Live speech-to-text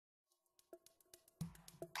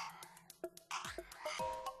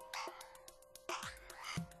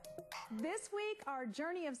This week, our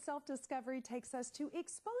journey of self-discovery takes us to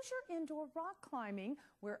exposure indoor rock climbing,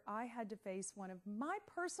 where I had to face one of my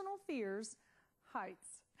personal fears,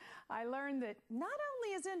 heights. I learned that not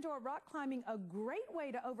only is indoor rock climbing a great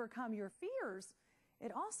way to overcome your fears,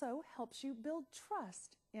 it also helps you build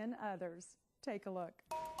trust in others. Take a look.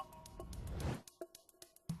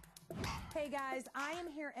 Hey guys, I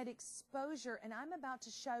am here at Exposure and I'm about to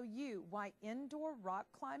show you why indoor rock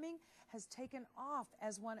climbing has taken off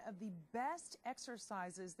as one of the best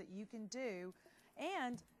exercises that you can do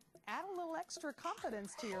and add a little extra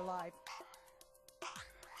confidence to your life.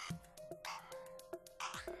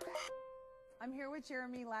 I'm here with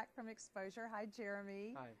Jeremy Lack from Exposure. Hi,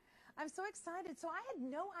 Jeremy. Hi. I'm so excited. So I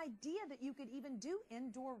had no idea that you could even do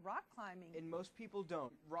indoor rock climbing. And most people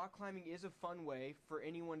don't. Rock climbing is a fun way for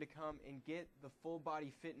anyone to come and get the full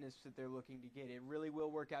body fitness that they're looking to get. It really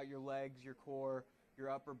will work out your legs, your core, your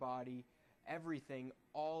upper body, everything,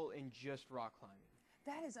 all in just rock climbing.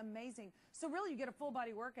 That is amazing. So really you get a full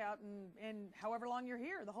body workout in however long you're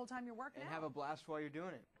here, the whole time you're working out. And have a blast while you're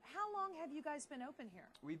doing it. How long have you guys been open here?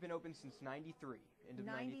 We've been open since 93, end of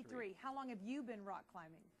 93. How long have you been rock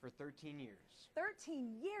climbing? For 13 years.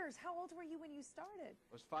 13 years. How old were you when you started?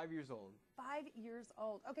 I was 5 years old. 5 years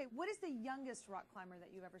old. Okay, what is the youngest rock climber that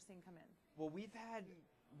you've ever seen come in? Well, we've had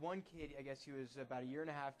one kid, I guess he was about a year and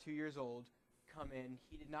a half, 2 years old, come in.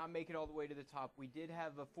 He did not make it all the way to the top. We did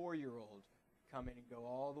have a 4-year-old come in and go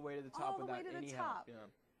all the way to the top without any help.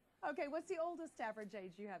 Yeah. Okay, what's the oldest average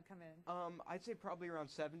age you have come in? I'd say probably around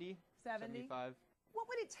 70, 75. What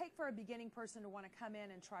would it take for a beginning person to want to come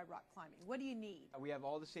in and try rock climbing? What do you need? We have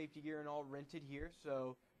all the safety gear and all rented here,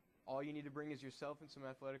 so all you need to bring is yourself and some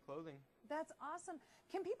athletic clothing. That's awesome.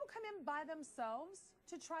 Can people come in by themselves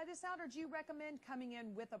to try this out, or do you recommend coming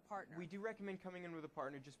in with a partner? We do recommend coming in with a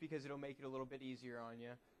partner just because it'll make it a little bit easier on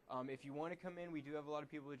you. If you want to come in, we do have a lot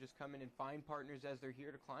of people who just come in and find partners as they're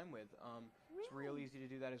here to climb with. It's real easy to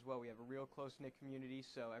do that as well. We have a real close-knit community,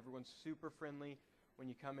 so everyone's super friendly. When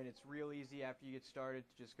you come in, it's real easy after you get started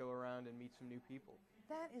to just go around and meet some new people.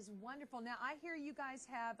 That is wonderful. Now, I hear you guys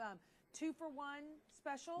have 2-for-1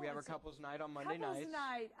 special. We have our couples night on Monday nights. Couples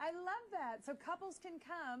night. I love that. So couples can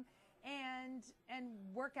come and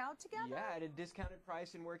work out together? Yeah, at a discounted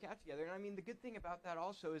price and work out together. And I mean, the good thing about that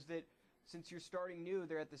also is that since you're starting new,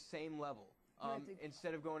 they're at the same level.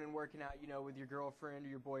 Instead of going and working out, you know, with your girlfriend or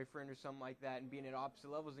your boyfriend or something like that and being at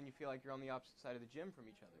opposite levels, then you feel like you're on the opposite side of the gym from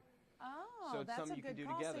each other. Oh, so it's that's something a you can good do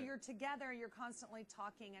call. together. So you're together, you're constantly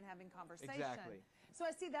talking and having conversation. Exactly. So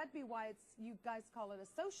I see that'd be why you guys call it a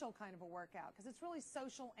social kind of a workout, because it's really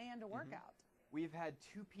social and a workout. We've had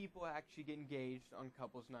 2 people actually get engaged on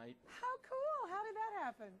couples night. How cool! How did that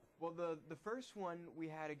happen? Well, the first one, we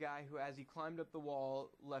had a guy who, as he climbed up the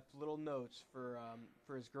wall, left little notes for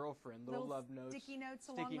his girlfriend, little love notes, sticky notes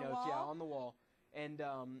along the wall. Yeah, on the wall, and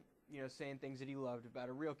you know, saying things that he loved about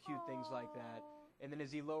her, real cute things like that. And then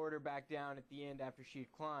as he lowered her back down at the end after she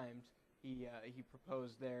had climbed, he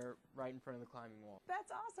proposed there right in front of the climbing wall.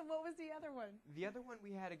 That's awesome. What was the other one? The other one,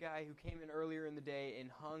 we had a guy who came in earlier in the day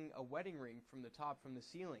and hung a wedding ring from the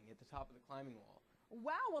ceiling at the top of the climbing wall.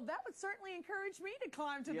 Wow, well that would certainly encourage me to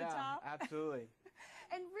climb to the top. Yeah, absolutely.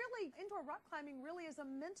 And really, indoor rock climbing really is a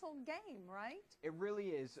mental game, right? It really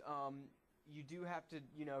is. You do have to,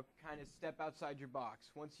 you know, kind of step outside your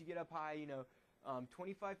box. Once you get up high, you know,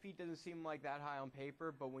 25 feet doesn't seem like that high on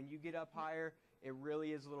paper, but when you get up higher, it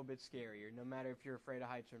really is a little bit scarier, no matter if you're afraid of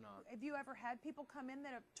heights or not. Have you ever had people come in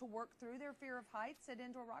to work through their fear of heights at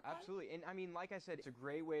indoor rock climbing? Absolutely. And I mean, like I said, it's a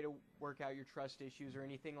great way to work out your trust issues or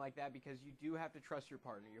anything like that, because you do have to trust your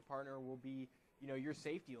partner. Your partner will be, you know, your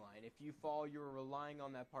safety line. If you fall, you're relying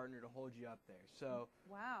on that partner to hold you up there. So.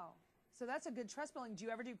 Wow. So that's a good trust building. Do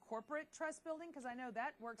you ever do corporate trust building? Because I know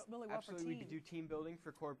that works really well for teams. Absolutely. We do team building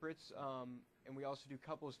for corporates, and we also do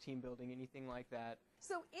couples team building, anything like that.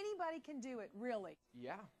 So anybody can do it, really?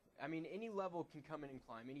 Yeah. I mean, any level can come in and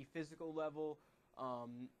climb. Any physical level,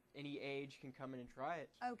 any age can come in and try it.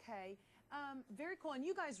 Okay. Very cool. And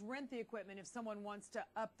you guys rent the equipment if someone wants to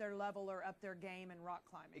up their level or up their game in rock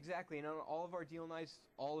climbing. Exactly. And on all of our deal nights,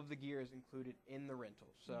 all of the gear is included in the rental.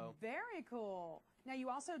 So. Very cool. Now you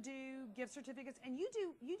also do gift certificates, and you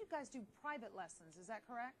guys do private lessons, is that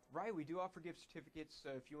correct? Right, we do offer gift certificates,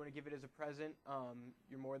 so if you want to give it as a present,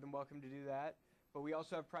 you're more than welcome to do that. But we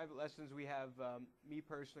also have private lessons. We have me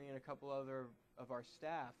personally and a couple other of our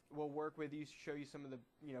staff will work with you to show you some of the,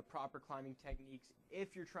 you know, proper climbing techniques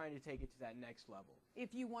if you're trying to take it to that next level.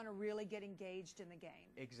 If you want to really get engaged in the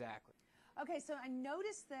game. Exactly. Okay, so I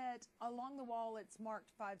noticed that along the wall it's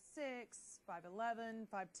marked 5'6", 5'11",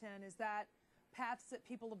 5'10". Is that paths that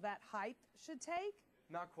people of that height should take?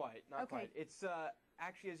 Not quite, not quite. It's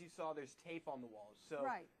actually, as you saw, there's tape on the walls. So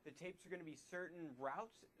the tapes are going to be certain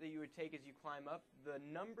routes that you would take as you climb up. The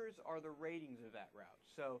numbers are the ratings of that route.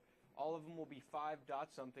 So all of them will be 5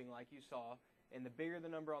 dots something like you saw. And the bigger the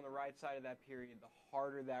number on the right side of that period, the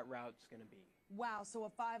harder that route's going to be. Wow, so a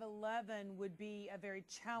 511 would be a very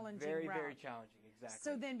challenging route. Very challenging, exactly.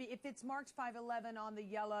 So then if it's marked 511 on the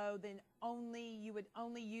yellow, then you would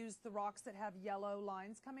only use the rocks that have yellow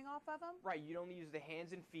lines coming off of them? Right, you'd only use the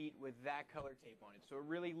hands and feet with that color tape on it. So it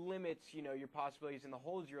really limits, you know, your possibilities and the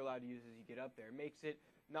holds you're allowed to use as you get up there. It makes it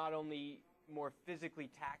not only more physically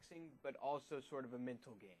taxing, but also sort of a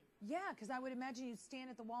mental game. Yeah, because I would imagine you stand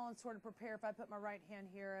at the wall and sort of prepare. If I put my right hand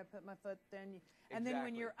here, I put my foot then. And then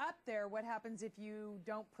when you're up there, what happens if you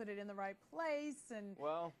don't put it in the right place and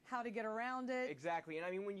how to get around it? Exactly. And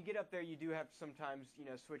I mean, when you get up there, you do have to sometimes, you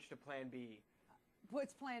know, switch to plan B.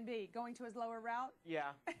 What's plan B? Going to his lower route?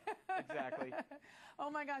 Yeah, exactly. Oh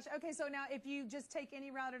my gosh. Okay, so now if you just take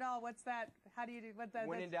any route at all, what's that? How do you do what's that?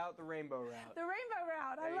 When in doubt, the rainbow route. The rainbow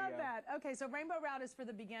route. I love that. Okay, so rainbow route is for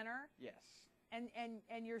the beginner? Yes.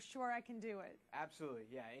 And you're sure I can do it? Absolutely,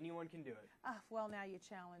 yeah, anyone can do it. Well, now you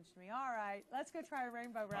challenged me. All right, let's go try a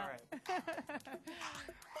rainbow route. All right.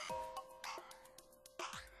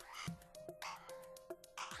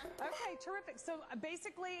 Okay, terrific. So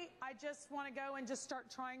basically, I just want to go and just start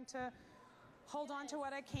trying to hold on to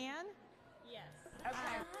what I can? Yes.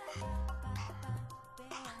 Okay.